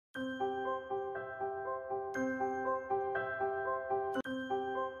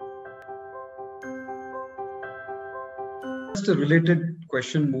Just a related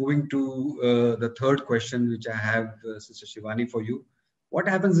question, moving to the third question, which I have, Sister Shivani, for you. What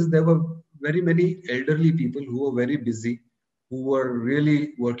happens is there were very many elderly people who were very busy, who were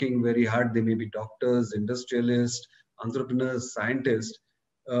really working very hard. They may be doctors, industrialists, entrepreneurs, scientists,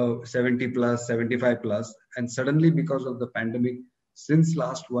 70 plus, 75 plus. And suddenly, because of the pandemic, since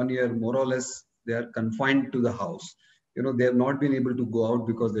last 1 year, more or less, they are confined to the house. They have not been able to go out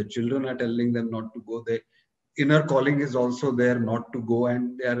because their children are telling them not to go. Their inner calling is also there not to go,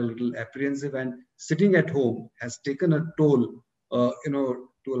 and they are a little apprehensive, and sitting at home has taken a toll,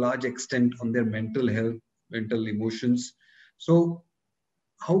 to a large extent on their mental health, mental emotions. So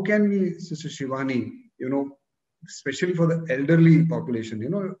how can we, Sister Shivani, especially for the elderly population,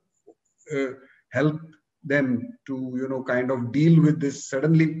 help them to, kind of deal with this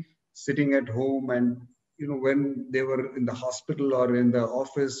suddenly sitting at home, and, when they were in the hospital or in the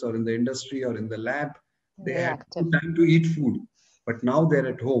office or in the industry or in the lab, they Very had active. time to eat food, but now they're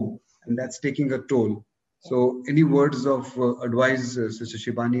at home, and that's taking a toll. So any words of advice, Sister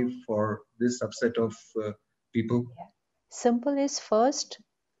Shivani, for this subset of people? Simple is first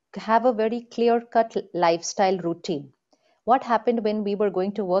have a very clear cut lifestyle routine. What happened when we were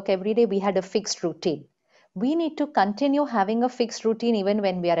going to work every day? We had a fixed routine. We need to continue having a fixed routine even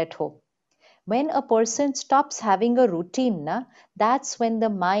when we are at home. When a person stops having a routine, that's when the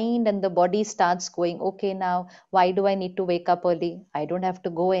mind and the body starts going, okay, now why do I need to wake up early? I don't have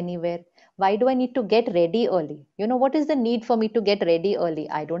to go anywhere. Why do I need to get ready early? What is the need for me to get ready early?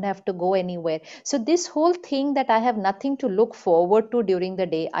 I don't have to go anywhere. So this whole thing that I have nothing to look forward to during the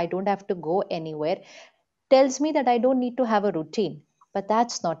day, I don't have to go anywhere, tells me that I don't need to have a routine. But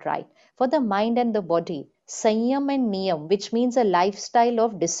that's not right. For the mind and the body, Sanyam and Niyam, which means a lifestyle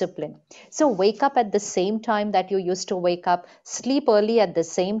of discipline. So wake up at the same time that you used to wake up, sleep early at the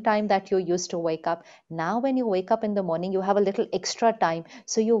same time that you used to wake up. Now, when you wake up in the morning, you have a little extra time.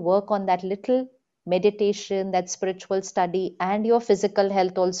 So you work on that little meditation, that spiritual study, and your physical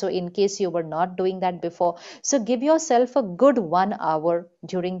health also, in case you were not doing that before. So give yourself a good 1 hour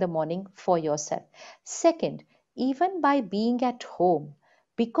during the morning for yourself. Second, even by being at home,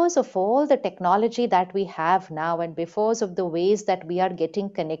 because of all the technology that we have now and because of the ways that we are getting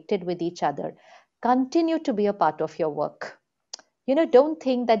connected with each other, continue to be a part of your work. Don't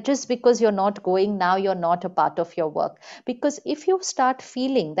think that just because you're not going now, you're not a part of your work. Because if you start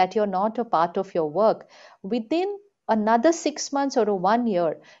feeling that you're not a part of your work, within another 6 months or 1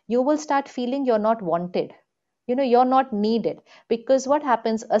 year, you will start feeling you're not wanted. You're not needed. Because what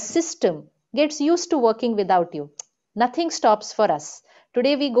happens, a system gets used to working without you. Nothing stops for us.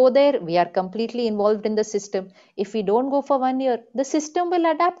 Today we go there, we are completely involved in the system. If we don't go for 1 year, the system will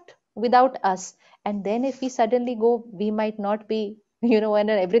adapt without us. And then if we suddenly go, we might not be, and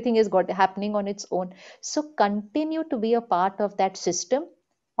everything is got happening on its own. So continue to be a part of that system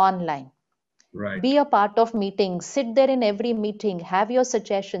online. Right. Be a part of meetings, sit there in every meeting, have your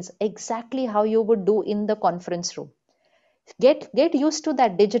suggestions exactly how you would do in the conference room. Get used to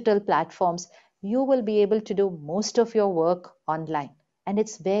that digital platforms. You will be able to do most of your work online, and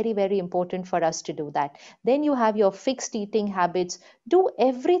it's very, very important for us to do that. Then you have your fixed eating habits. Do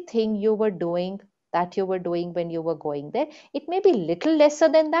everything you were doing when you were going there. It may be little lesser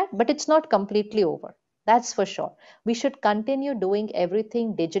than that, but it's not completely over. That's for sure. We should continue doing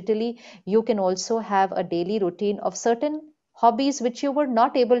everything digitally. You can also have a daily routine of certain hobbies which you were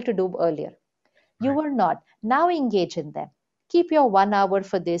not able to do earlier. You Right. were not. Now engage in them. Keep your 1 hour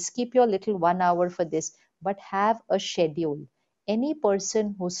for this, keep your little 1 hour for this, but have a schedule. Any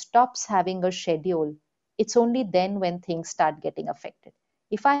person who stops having a schedule, it's only then when things start getting affected.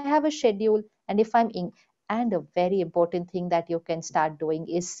 If I have a schedule and if I'm in, and a very important thing that you can start doing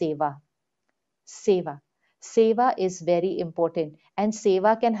is seva. Seva. Seva is very important, and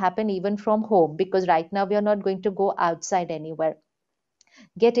seva can happen even from home, because right now we are not going to go outside anywhere.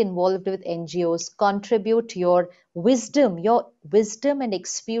 Get involved with NGOs, contribute your wisdom and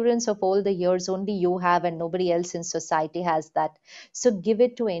experience of all the years only you have and nobody else in society has that. So give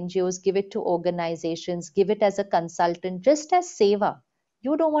it to NGOs, give it to organizations, give it as a consultant, just as seva.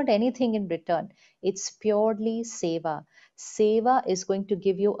 You don't want anything in return. It's purely seva. Seva is going to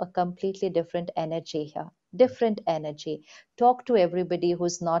give you a completely different energy here. Different energy. Talk to everybody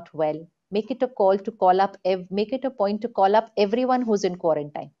who's not well. Make it a point to call up everyone who's in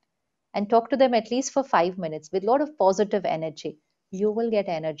quarantine and talk to them at least for 5 minutes with a lot of positive energy. You will get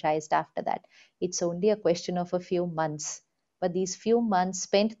energized after that. It's only a question of a few months, but these few months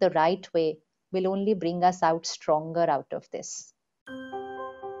spent the right way will only bring us out stronger out of this.